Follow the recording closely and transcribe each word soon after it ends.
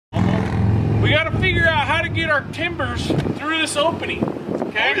got to figure out how to get our timbers through this opening.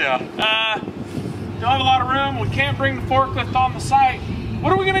 Okay? Oh, yeah. Don't have a lot of room. We can't bring the forklift on the site.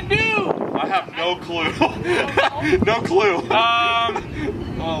 What are we gonna do? I have no clue. No clue.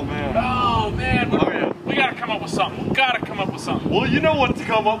 Oh man. Oh man. Oh, yeah. We gotta come up with something. We gotta come up with something. Well, you know what to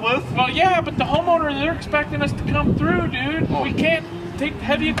come up with. Well, yeah, but the homeowner, they're expecting us to come through, dude. Oh. We can't take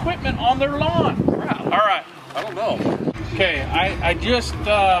heavy equipment on their lawn. All right. I don't know. Okay, I just,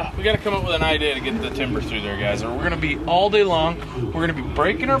 we gotta come up with an idea to get the timber through there, guys. Or we're gonna be all day long. We're gonna be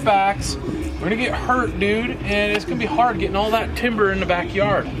breaking our backs. We're gonna get hurt, dude, and it's gonna be hard getting all that timber in the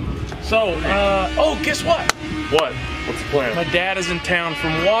backyard. So, oh, guess what? What? What's the plan? My dad is in town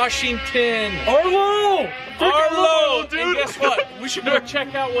from Washington. Arlo! Arlo, dude! And guess what? We should go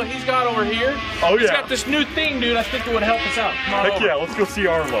check out what he's got over here. Oh, He's yeah. got this new thing, dude. I think it would help us out. Come on Heck over. yeah, let's go see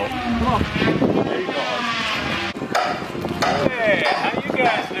Arlo. Come on. Hey, how you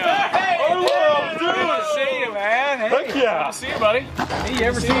guys doing? Hey, Arlo, Good dude! to see you, man. Hey, Heck yeah! I'll see you, buddy. hey, you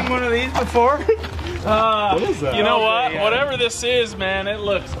ever seen one of these before? What is that? You know what? Yeah. Whatever this is, man, it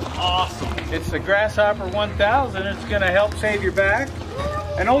looks awesome. It's the Grasshopper 1000. It's going to help save your back.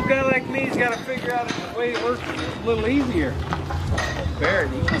 An old guy like me's got to figure out the way it works a little easier.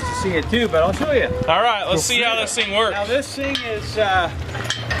 Barrett, he wants to see it too, but I'll show you. All right, let's see how this thing works. Now this thing is,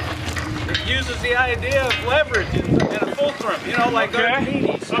 it uses the idea of leverage and a fulcrum, you know, like Okay.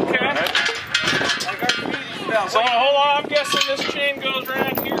 Archimedes. Okay. Like Archimedes fell. So hold on, I'm guessing this chain goes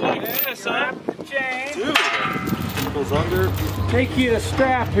around here like this, huh? Grab the chain. Dude! Goes under. Take you a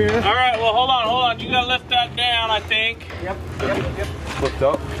strap here. All right, well, hold on. You gotta lift that down, I think. Yep. Flipped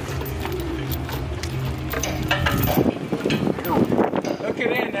up. Hook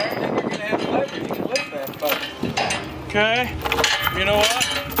it in there, and then you're going to have leverage. You can lift that puppy. Okay. You know what?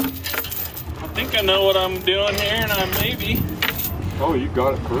 I think I know what I'm doing here, and I maybe. Oh, you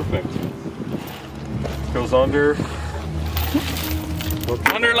got it perfect. Goes under.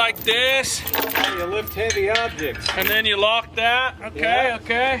 Under like this, You lift heavy objects. and then you lock that. Okay, Yeah.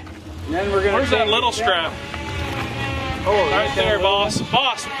 okay. And then we're going to Where's that little strap? Oh, Right there, boss.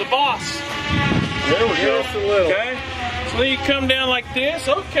 The boss. There we go. Just a little. Okay. So then you come down like this.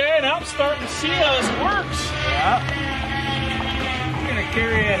 Okay, now I'm starting to see how this works. Yeah. You're going to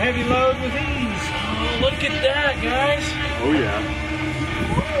carry a heavy load with ease. Oh, look at that, guys. Oh yeah.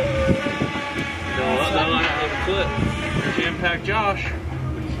 There's Impact Josh.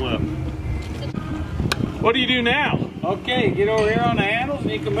 Flip. What do you do now? Okay, get over here on the handles,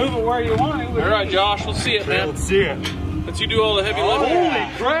 and you can move it where you want it. All right, Josh, let's see it, Okay, man. let's see it. Let's you do all the heavy Oh, lifting. yeah.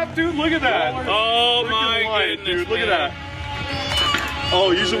 Holy crap, dude! Look at that. Oh Freaking my light, goodness, dude! Look at man. that.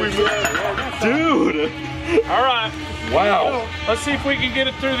 Oh, usually we move. Dude! All right, Wow. let's see if we can get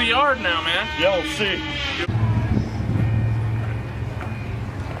it through the yard now, man. Yeah, let's see.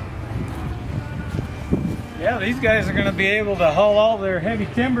 Yeah, these guys are going to be able to haul all their heavy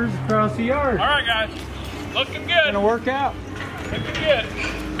timbers across the yard. All right, guys, looking It's going good. to work out. Looking good.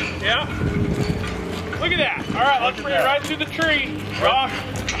 Yeah. Look at that. All right, let's bring it right to the tree. Rock.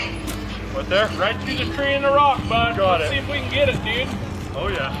 Right there? Right to the tree and the rock, bud. Got Let's it. see if we can get it, dude. Oh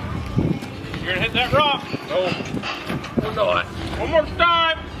yeah. You're gonna hit that rock. Oh. We're not. One more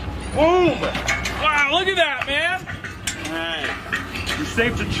time. Boom! Wow, look at that, man. You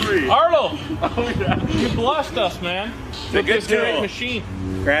saved a tree. Arlo, Oh yeah. you blessed us, man. Good With this great deal. machine.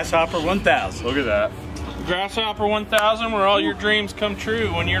 Grasshopper 1000. Look at that. Grasshopper 1000, where all your dreams come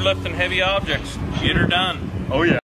true when you're lifting heavy objects. Get her done. Oh yeah.